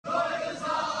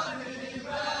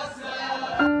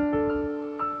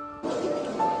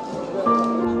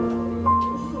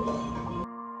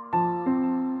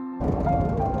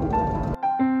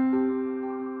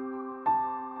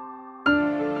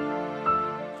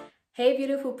Hey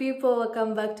beautiful people,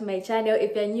 welcome back to my channel.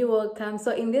 If you're new, welcome. So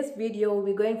in this video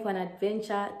we're going for an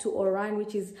adventure to Oran,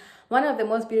 which is one of the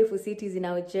most beautiful cities in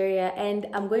Algeria, and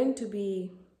I'm going to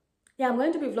be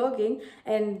vlogging,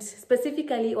 and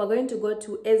specifically we're going to go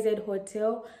to AZ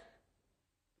Hotel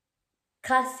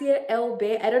Kasir El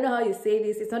Bey. I don't know how you say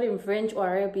this, it's not in French or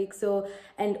Arabic. So,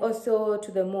 and also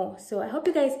to the mall. So I hope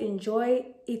you guys enjoy.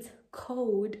 It's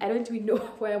cold. I don't even know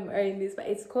why I'm wearing this, but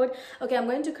it's cold. Okay, I'm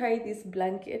going to carry this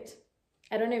blanket.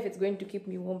 I don't know if it's going to keep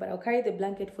me warm, but I'll carry the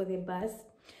blanket for the bus.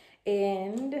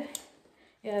 And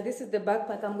yeah, this is the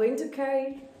backpack I'm going to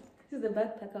carry. This is the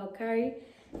backpack I'll carry.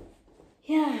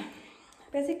 Yeah,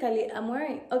 basically I'm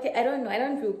wearing, okay, I don't know, I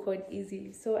don't feel cold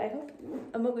easily, so I hope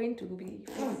I'm not going to be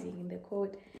freezing in the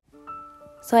cold.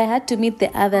 So I had to meet the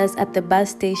others at the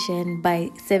bus station by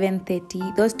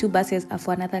 7:30. Those two buses are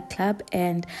for another club,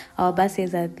 and our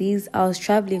buses are these. I was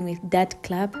traveling with that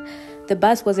club. The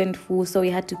bus wasn't full, so we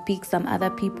had to pick some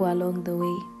other people along the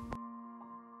way.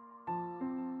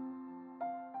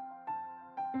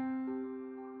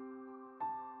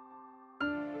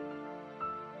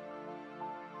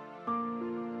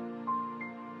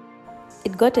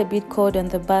 It got a bit cold on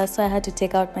the bus, so I had to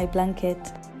take out my blanket.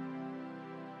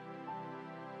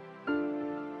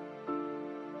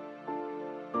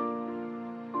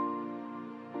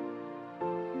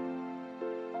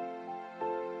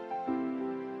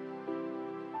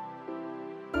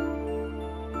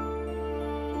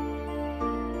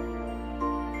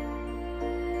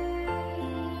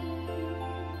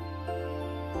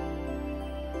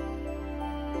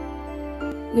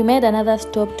 We made another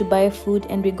stop to buy food,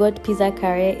 and we got pizza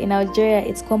carré. In Algeria,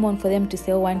 it's common for them to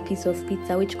sell one piece of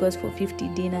pizza, which goes for 50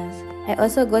 dinars. I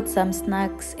also got some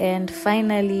snacks, and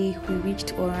finally we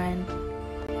reached Oran.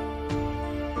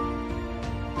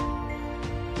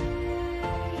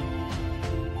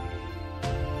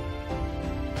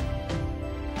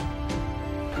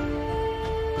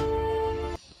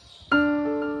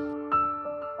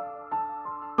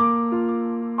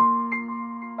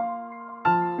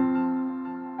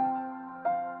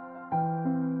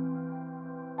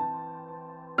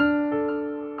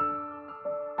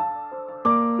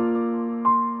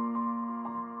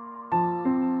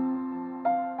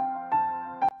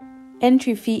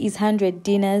 Entry fee is 100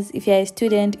 dinars. If you're a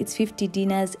student, it's 50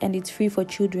 dinars, and it's free for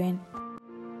children.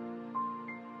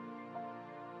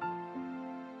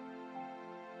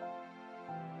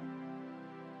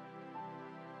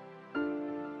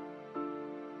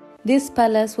 This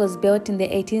palace was built in the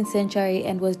 18th century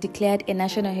and was declared a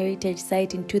National Heritage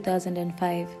Site in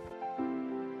 2005.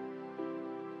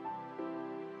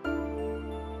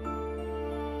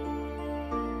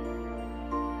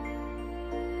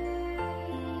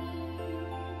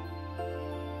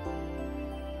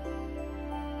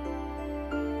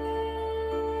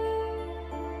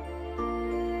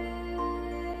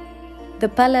 The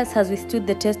palace has withstood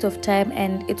the test of time,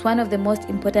 and it's one of the most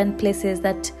important places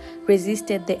that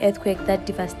resisted the earthquake that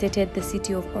devastated the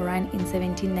city of Oran in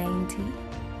 1790.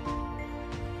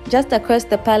 Just across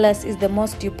the palace is the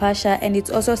Mosque du Pasha, and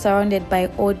it's also surrounded by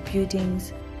old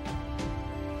buildings.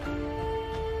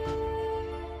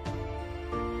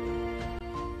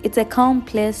 It's a calm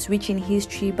place rich in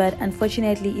history, but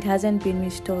unfortunately it hasn't been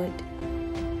restored.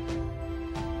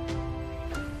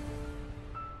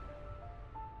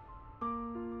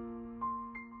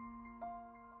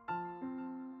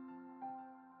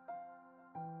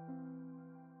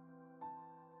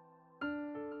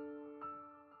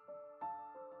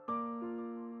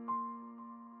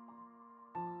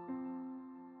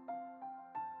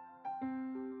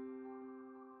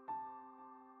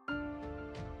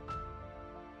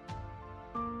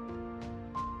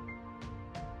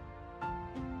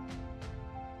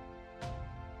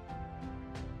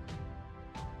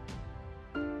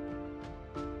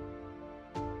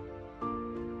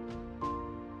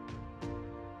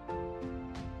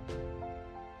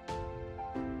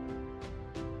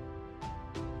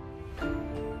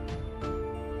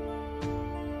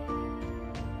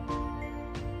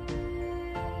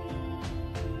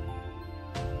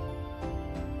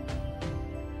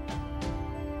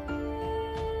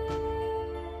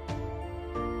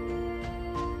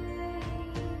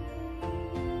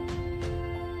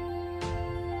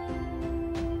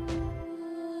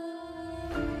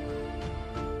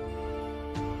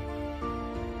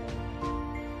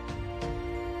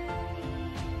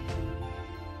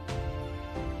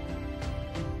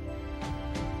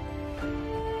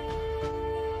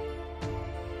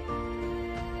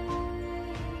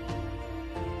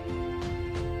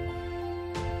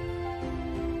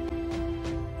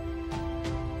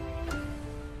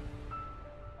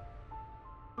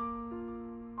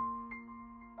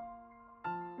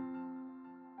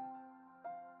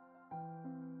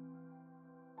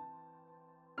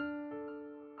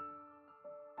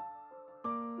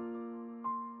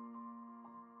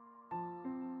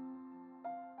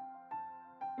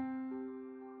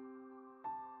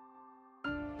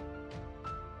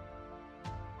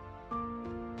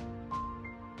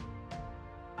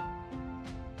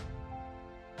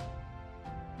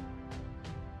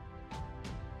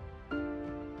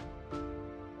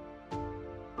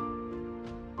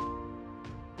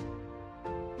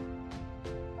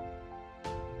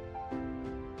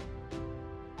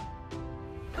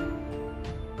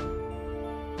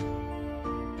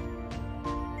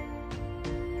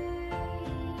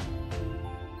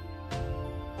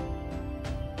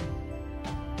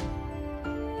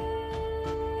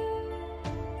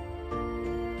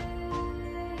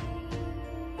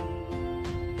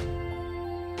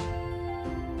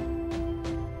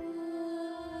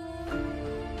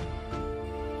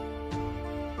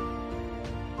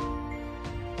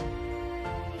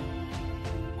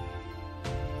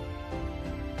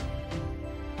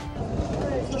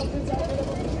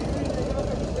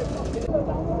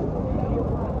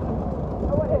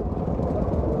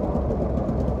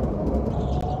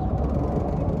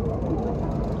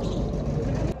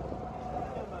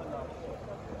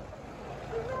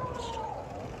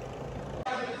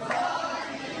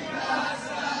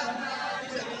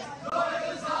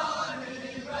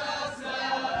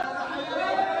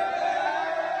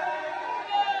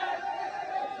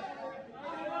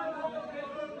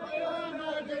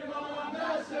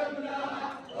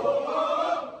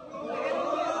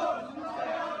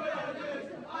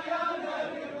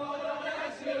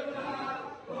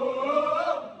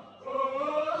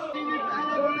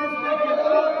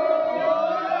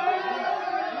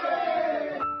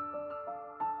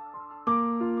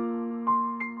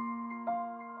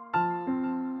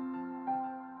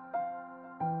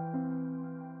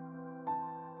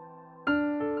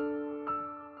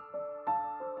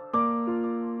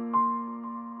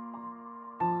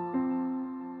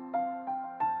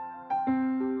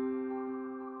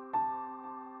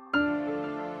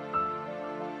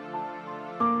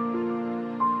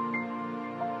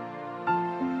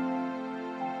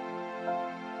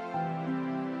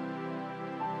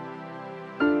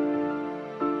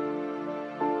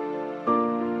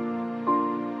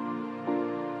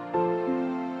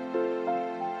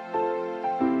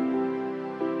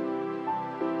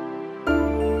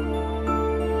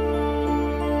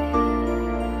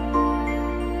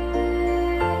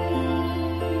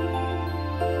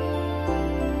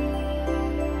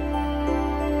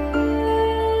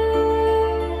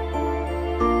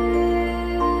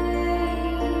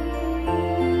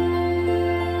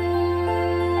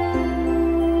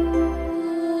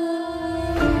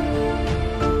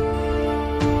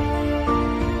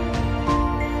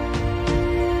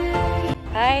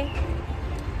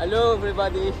 Hello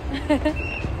everybody.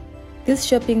 This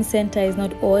shopping center is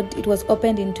not odd. It was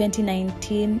opened in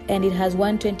 2019 and it has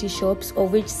 120 shops,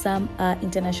 of which some are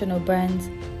international brands.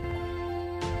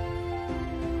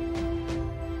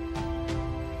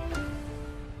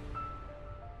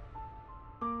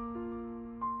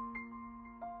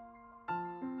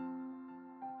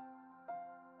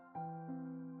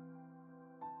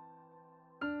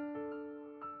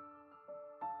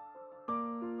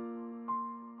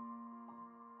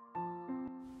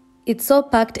 It's so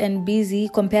packed and busy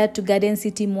compared to Garden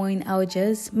City Mall in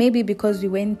Algiers, maybe because we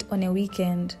went on a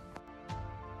weekend.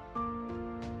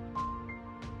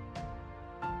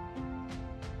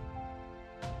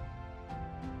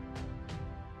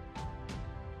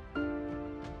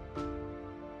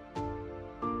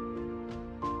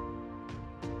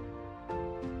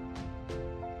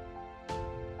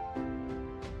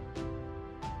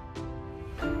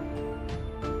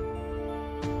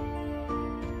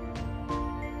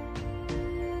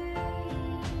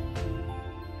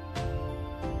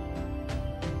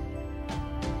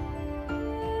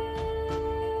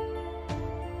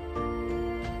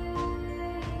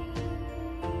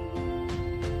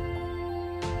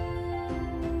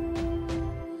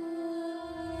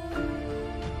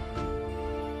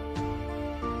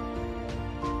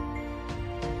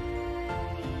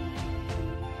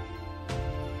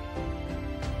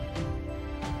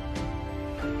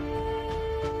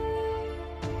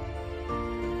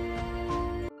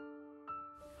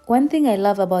 One thing I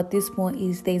love about this mall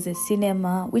is there's a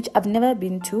cinema, which I've never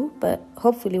been to, but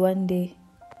hopefully one day.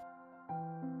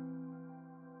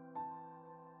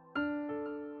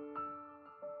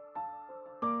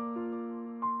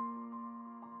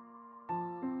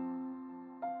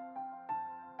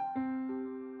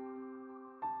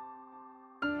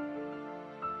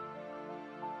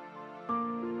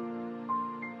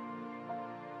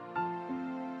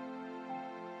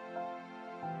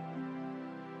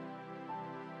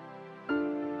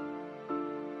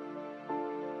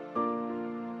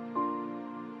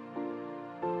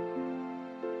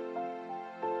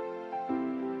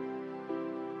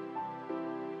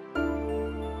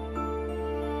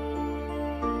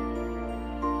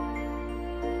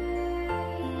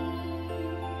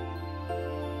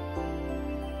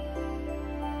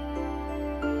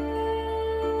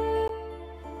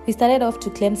 We started off to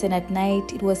Tlemcen at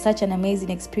night. It was such an amazing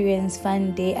experience,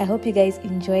 fun day. I hope you guys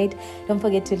enjoyed. Don't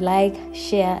forget to like,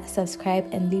 share, subscribe,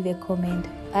 and leave a comment.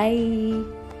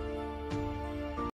 Bye.